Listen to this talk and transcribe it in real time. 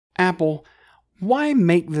Apple, why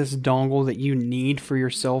make this dongle that you need for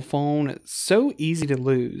your cell phone so easy to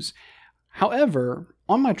lose? However,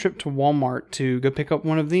 on my trip to Walmart to go pick up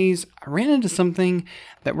one of these, I ran into something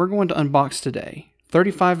that we're going to unbox today.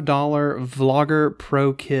 $35 Vlogger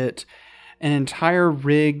Pro Kit, an entire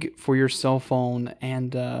rig for your cell phone,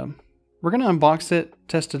 and we're going to unbox it,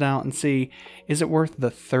 test it out, and see, is it worth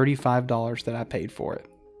the $35 that I paid for it?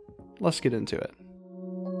 Let's get into it.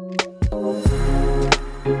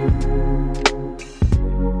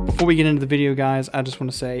 Before we get into the video, guys, I just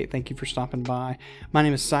want to say thank you for stopping by. My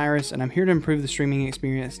name is Cyrus, and I'm here to improve the streaming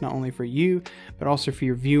experience not only for you, but also for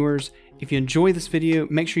your viewers. If you enjoy this video,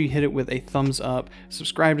 make sure you hit it with a thumbs up,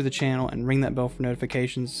 subscribe to the channel, and ring that bell for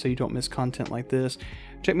notifications so you don't miss content like this.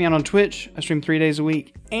 Check me out on Twitch. I stream 3 days a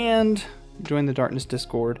week, and join the Darkness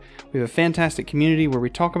Discord. We have a fantastic community where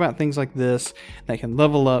we talk about things like this that can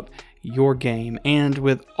level up your game. And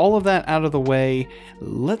with all of that out of the way,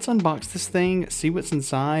 let's unbox this thing, see what's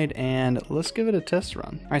inside, and let's give it a test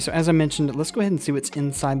run. All right, so as I mentioned, let's go ahead and see what's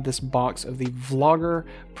inside this box of the Vlogger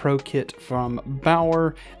Pro Kit from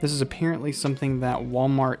Bauer. This is apparently something that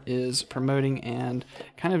Walmart is promoting and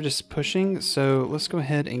kind of just pushing, so let's go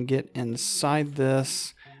ahead and get inside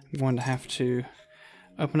this. I'm going to have to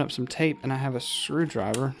open up some tape, and I have a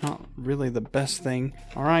screwdriver, not really the best thing.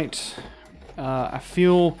 All right, I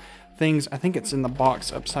feel things, I think it's in the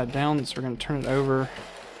box upside down, so we're going to turn it over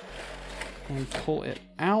and pull it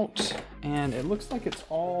out, and it looks like it's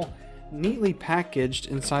all neatly packaged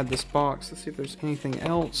inside this box. Let's see if there's anything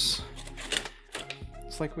else.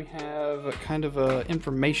 It's like we have a kind of a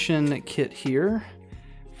information kit here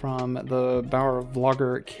from the Bauer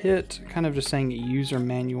Vlogger Kit, kind of just saying user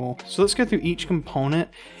manual. So let's go through each component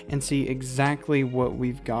and see exactly what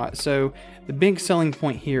we've got. So the big selling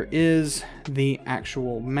point here is the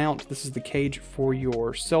actual mount. This is the cage for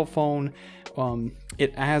your cell phone.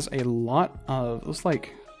 It has a lot of, looks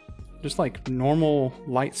like, just like normal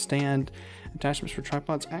light stand attachments for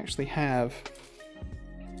tripods. I actually have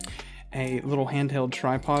a little handheld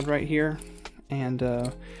tripod right here, and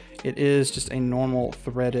it is just a normal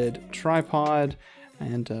threaded tripod,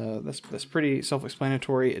 and that's pretty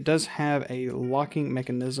self-explanatory. It does have a locking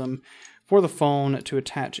mechanism for the phone to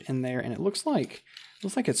attach in there, and it looks like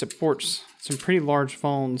it supports some pretty large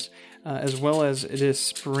phones, as well as it is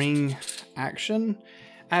spring action.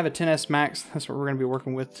 I have a 10S Max. That's what we're going to be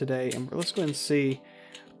working with today, and let's go ahead and see.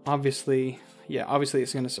 Obviously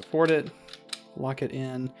it's going to support it. Lock it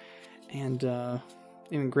in, and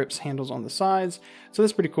even grips handles on the sides, so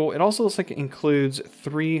that's pretty cool. It also looks like it includes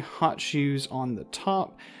 3 hot shoes on the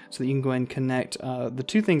top, so that you can go ahead and connect the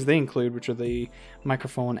 2 things they include, which are the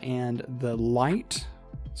microphone and the light.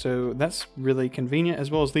 So that's really convenient,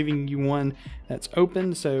 as well as leaving you one that's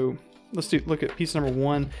open. So let's look at piece number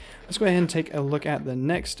 1. Let's go ahead and take a look at the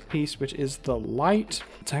next piece, which is the light.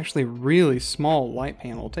 It's actually a really small light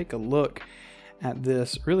panel. Take a look at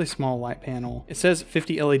this really small light panel. It says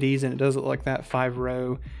 50 LEDs, and it does look like that 5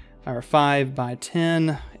 by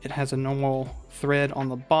 10. It has a normal thread on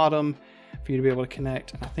the bottom for you to be able to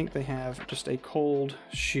connect. I think they have just a cold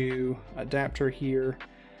shoe adapter here,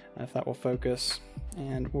 if that will focus,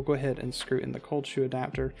 and we'll go ahead and screw in the cold shoe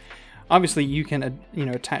adapter. Obviously you can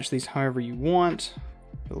attach these however you want.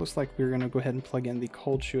 It looks like we're going to go ahead and plug in the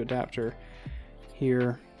cold shoe adapter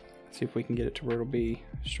here. See if we can get it to where it'll be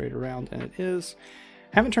straight around, and it is.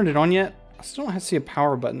 Haven't turned it on yet. I still don't see a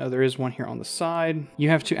power button. Oh, there is one here on the side. You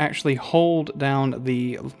have to actually hold down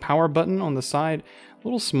the power button on the side. A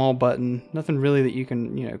little small button, nothing really that you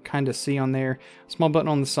can kind of see on there. Small button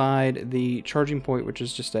on the side. The charging point, which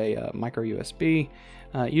is just a micro USB.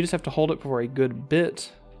 You just have to hold it for a good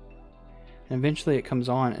bit, and eventually it comes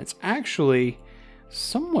on. It's actually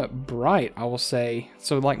somewhat bright, I will say.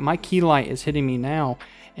 So like my key light is hitting me now,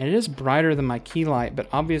 and it is brighter than my key light, but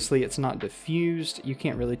obviously it's not diffused. You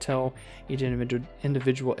can't really tell each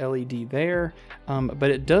individual LED there, but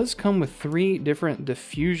it does come with 3 different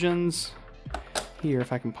diffusions here,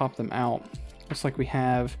 if I can pop them out. Looks like we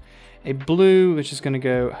have a blue, which is going to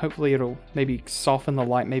go, hopefully it'll maybe soften the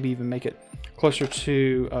light, maybe even make it closer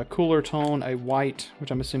to a cooler tone, a white,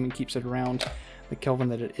 which I'm assuming keeps it around the Kelvin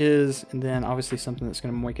that it is, and then obviously something that's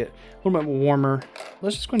going to make it a little bit warmer.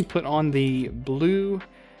 Let's just go ahead and put on the blue,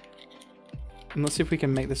 and let's see if we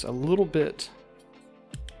can make this a little bit,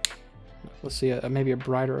 let's see, maybe a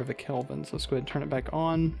brighter of a Kelvin. So let's go ahead and turn it back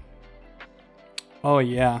on. Oh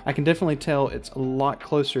yeah, I can definitely tell it's a lot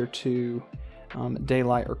closer to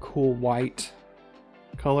daylight or cool white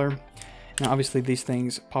color. Now obviously these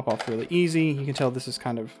things pop off really easy. You can tell this is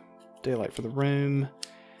kind of daylight for the room.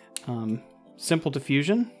 Simple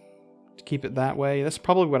diffusion to keep it that way. That's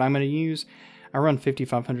probably what I'm going to use. I run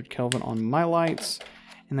 5500 Kelvin on my lights.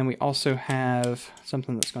 And then we also have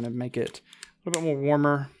something that's going to make it a little bit more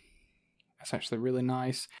warmer. That's actually really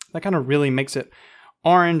nice. That kind of really makes it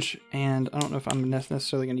orange, and I don't know if I'm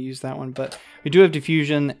necessarily going to use that one, but we do have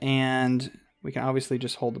diffusion, and we can obviously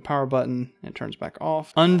just hold the power button and it turns back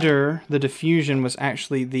off. Under the diffusion was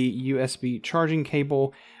actually the USB charging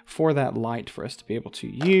cable for that light for us to be able to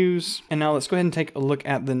use. And now let's go ahead and take a look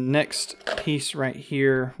at the next piece right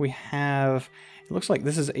here. We have, it looks like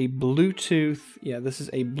this is a Bluetooth, yeah, this is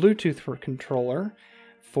a Bluetooth for controller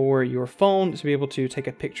for your phone to be able to take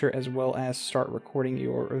a picture as well as start recording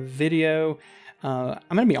your video. I'm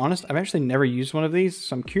going to be honest, I've actually never used one of these,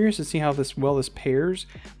 so I'm curious to see how this pairs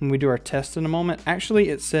when we do our test in a moment. Actually,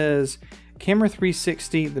 it says camera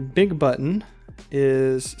 360, the big button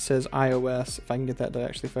says iOS, if I can get that to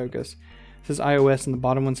actually focus. It says iOS and the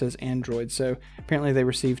bottom one says Android, so apparently they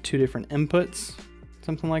receive two different inputs,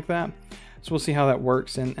 something like that. So we'll see how that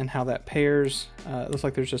works and how that pairs. It looks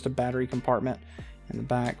like there's just a battery compartment in the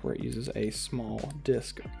back where it uses a small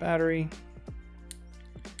disc of battery.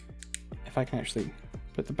 If I can actually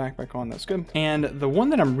put the back on, that's good. And the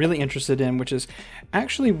one that I'm really interested in, which is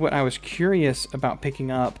actually what I was curious about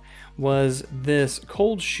picking up, was this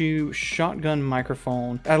cold shoe shotgun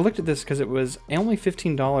microphone. I looked at this because it was only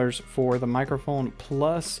 $15 for the microphone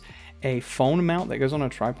plus a phone mount that goes on a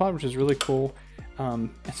tripod, which is really cool.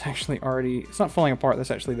 It's actually it's not falling apart.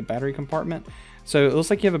 That's actually the battery compartment. So it looks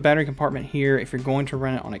like you have a battery compartment here if you're going to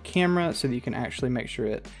run it on a camera so that you can actually make sure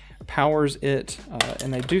it powers it.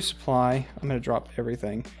 And they do supply, I'm going to drop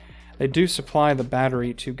everything. They do supply the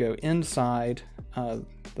battery to go inside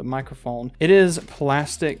the microphone. It is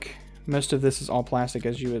plastic. Most of this is all plastic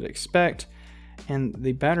as you would expect. And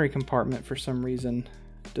the battery compartment for some reason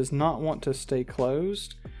does not want to stay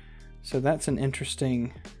closed. So that's an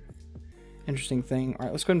interesting thing. All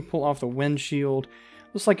right, let's go ahead and pull off the windshield.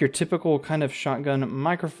 Looks like your typical kind of shotgun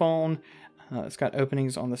microphone. It's got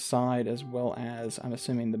openings on the side as well as, I'm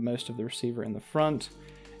assuming, the most of the receiver in the front.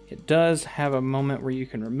 It does have a moment where you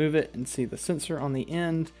can remove it and see the sensor on the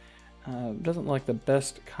end. Doesn't look like the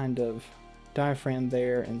best kind of diaphragm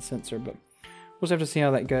there and sensor, but we'll just have to see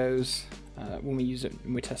how that goes when we use it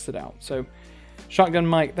and we test it out. So shotgun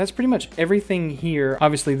mic, that's pretty much everything here.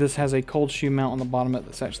 Obviously this has a cold shoe mount on the bottom of it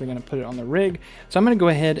that's actually going to put it on the rig. So I'm going to go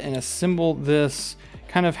ahead and assemble this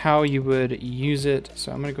kind of how you would use it.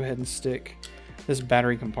 So I'm going to go ahead and stick this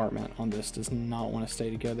battery compartment on this. Does not want to stay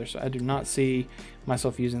together, so I do not see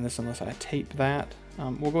myself using this unless I tape that.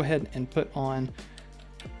 We'll go ahead and put on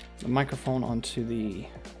the microphone onto the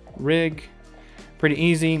rig. Pretty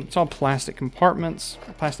easy. It's all plastic compartments,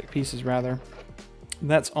 plastic pieces rather.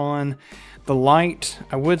 That's on the light.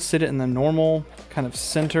 I would sit it in the normal kind of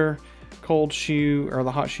center cold shoe or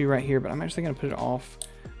the hot shoe right here, but I'm actually going to put it off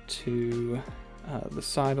to the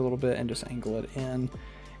side a little bit and just angle it in.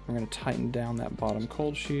 We're going to tighten down that bottom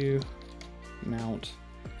cold shoe mount,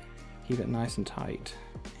 keep it nice and tight,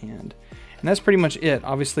 and that's pretty much it.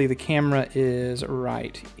 Obviously the camera is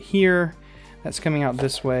right here. That's coming out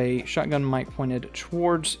this way. Shotgun mic pointed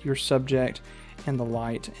towards your subject and the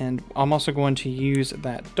light. And I'm also going to use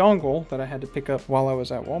that dongle that I had to pick up while I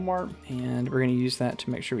was at Walmart, and we're going to use that to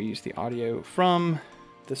make sure we use the audio from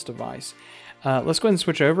this device. Let's go ahead and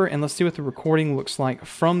switch over and let's see what the recording looks like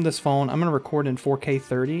from this phone. I'm going to record in 4K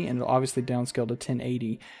 30 and it'll obviously downscale to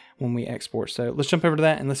 1080 when we export. So let's jump over to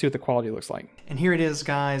that and let's see what the quality looks like. And here it is,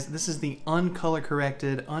 guys. This is the uncolor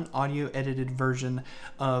corrected, unaudio edited version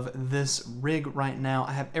of this rig right now.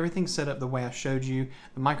 I have everything set up the way I showed you.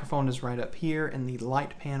 The microphone is right up here and the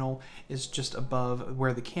light panel is just above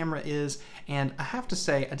where the camera is. And I have to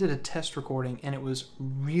say, I did a test recording and it was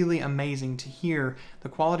really amazing to hear the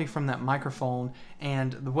quality from that microphone,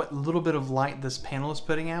 and what little bit of light this panel is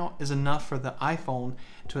putting out is enough for the iPhone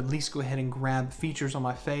to at least go ahead and grab features on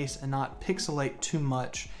my face and not pixelate too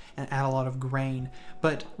much and add a lot of grain.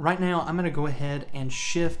 But right now I'm going to go ahead and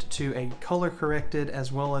shift to a color corrected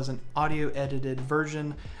as well as an audio edited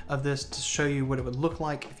version of this to show you what it would look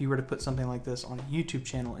like if you were to put something like this on a YouTube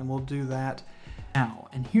channel, and we'll do that now.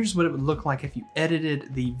 And here's what it would look like if you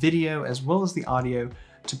edited the video as well as the audio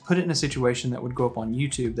to put it in a situation that would go up on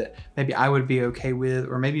YouTube that maybe I would be okay with,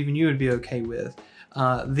 or maybe even you would be okay with.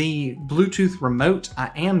 The Bluetooth remote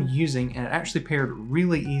I am using, and it actually paired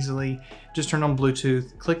really easily. Just turn on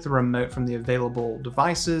Bluetooth, click the remote from the available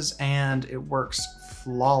devices, and it works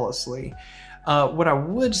flawlessly. What I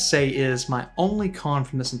would say is my only con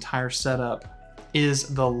from this entire setup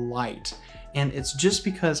is the light. And it's just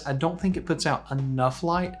because I don't think it puts out enough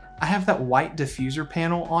light. I have that white diffuser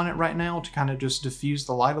panel on it right now to kind of just diffuse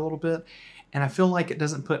the light a little bit. and I feel like it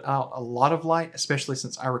doesn't put out a lot of light, especially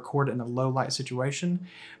since I record in a low light situation.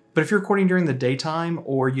 But if you're recording during the daytime,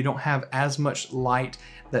 or you don't have as much light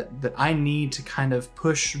that I need to kind of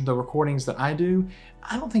push the recordings that I do,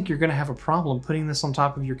 I don't think you're gonna have a problem putting this on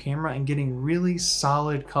top of your camera and getting really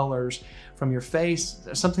solid colors from your face,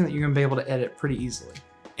 something that you're gonna be able to edit pretty easily.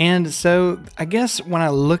 And so I guess when I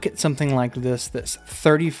look at something like this that's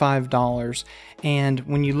 $35, and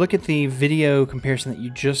when you look at the video comparison that you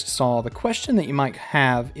just saw, the question that you might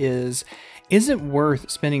have is it worth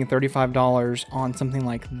spending $35 on something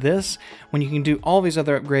like this when you can do all these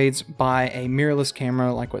other upgrades, buy a mirrorless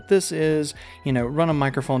camera like what this is, you know, run a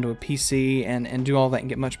microphone to a PC and do all that and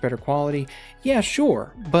get much better quality? Yeah,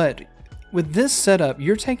 sure, but with this setup,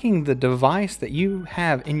 you're taking the device that you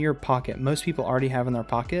have in your pocket, most people already have in their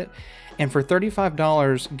pocket, and for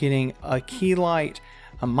 $35 getting a key light,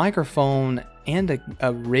 a microphone, and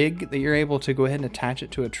a rig that you're able to go ahead and attach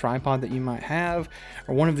it to a tripod that you might have,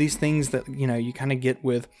 or one of these things that, you know, you kind of get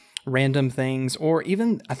with random things, or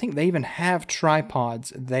even, I think they even have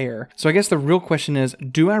tripods there. So I guess the real question is,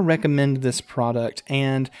 do I recommend this product,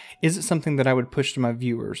 and is it something that I would push to my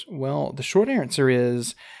viewers? Well, the short answer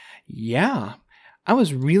is, yeah. I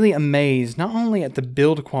was really amazed not only at the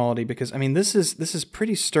build quality, because I mean this is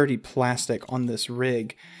pretty sturdy plastic on this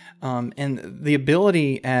rig, and the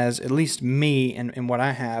ability, as at least me and what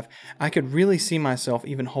I have, I could really see myself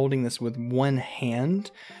even holding this with one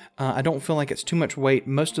hand. I don't feel like it's too much weight.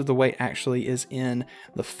 Most of the weight actually is in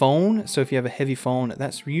the phone, so if you have a heavy phone,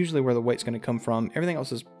 that's usually where the weight's going to come from. Everything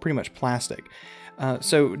else is pretty much plastic.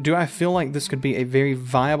 So do I feel like this could be a very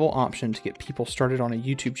viable option to get people started on a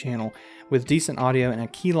YouTube channel with decent audio and a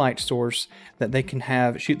key light source that they can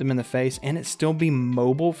have shoot them in the face and it still be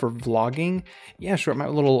mobile for vlogging? Yeah, sure, it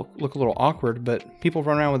might look a little awkward, but people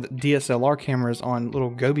run around with DSLR cameras on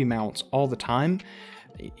little Gobi mounts all the time.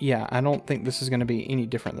 Yeah, I don't think this is going to be any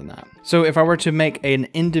different than that. So if I were to make an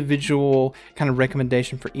individual kind of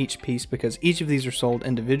recommendation for each piece, because each of these are sold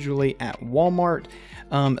individually at Walmart,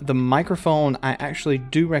 the microphone I actually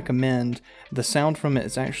do recommend. The sound from it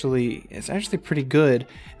is actually pretty good.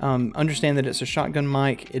 Understand that it's a shotgun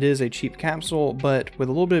mic. It is a cheap capsule, but with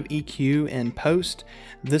a little bit of EQ and post,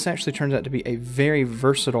 this actually turns out to be a very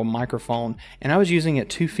versatile microphone. And I was using it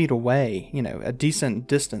 2 feet away, you know, a decent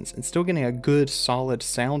distance, and still getting a good solid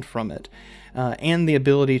sound from it. And the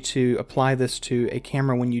ability to apply this to a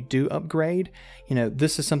camera when you do upgrade. You know,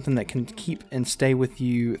 this is something that can keep and stay with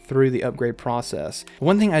you through the upgrade process.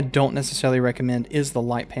 One thing I don't necessarily recommend is the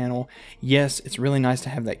light panel. Yes, it's really nice to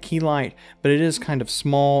have that key light, but it is kind of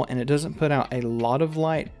small and it doesn't put out a lot of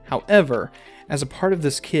light. However, as a part of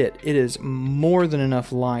this kit, it is more than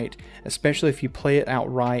enough light, especially if you play it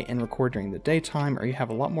out right and record during the daytime, or you have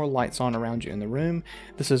a lot more lights on around you in the room.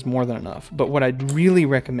 This is more than enough. But what I'd really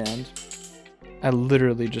recommend, I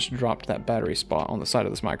literally just dropped that battery spot on the side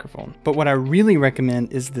of this microphone. But what I really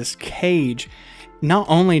recommend is this cage. Not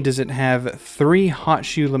only does it have 3 hot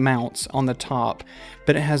shoe mounts on the top,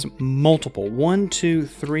 but it has multiple, 1, 2,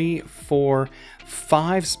 3, 4,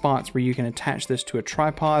 5 spots where you can attach this to a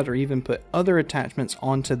tripod or even put other attachments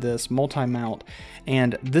onto this multi-mount.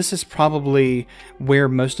 And this is probably where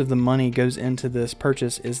most of the money goes into this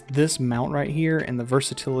purchase, is this mount right here and the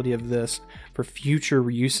versatility of this for future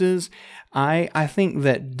uses. I think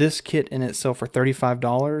that this kit in itself for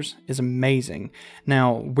 $35 is amazing.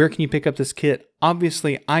 Now, where can you pick up this kit?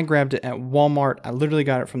 Obviously, I grabbed it at Walmart. I literally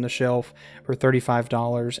got it from the shelf for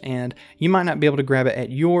 $35, and you might not be able to grab it at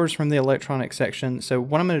yours from the electronics section. So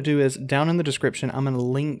what I'm going to do is, down in the description, I'm going to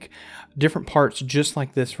link different parts just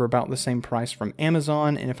like this for about the same price from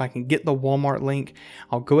Amazon, and if I can get the Walmart link,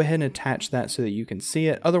 I'll go ahead and attach that so that you can see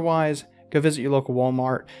it. Otherwise, go visit your local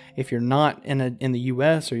Walmart. If you're not in the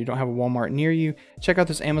US or you don't have a Walmart near you, check out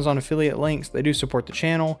this Amazon affiliate links. They do support the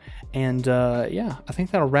channel. And yeah, I think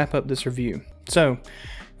that'll wrap up this review. So,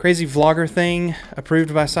 crazy vlogger thing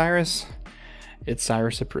approved by Cyrus. It's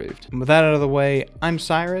Cyrus approved. And with that out of the way, I'm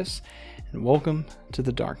Cyrus, and welcome to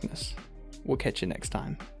the darkness. We'll catch you next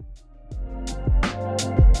time.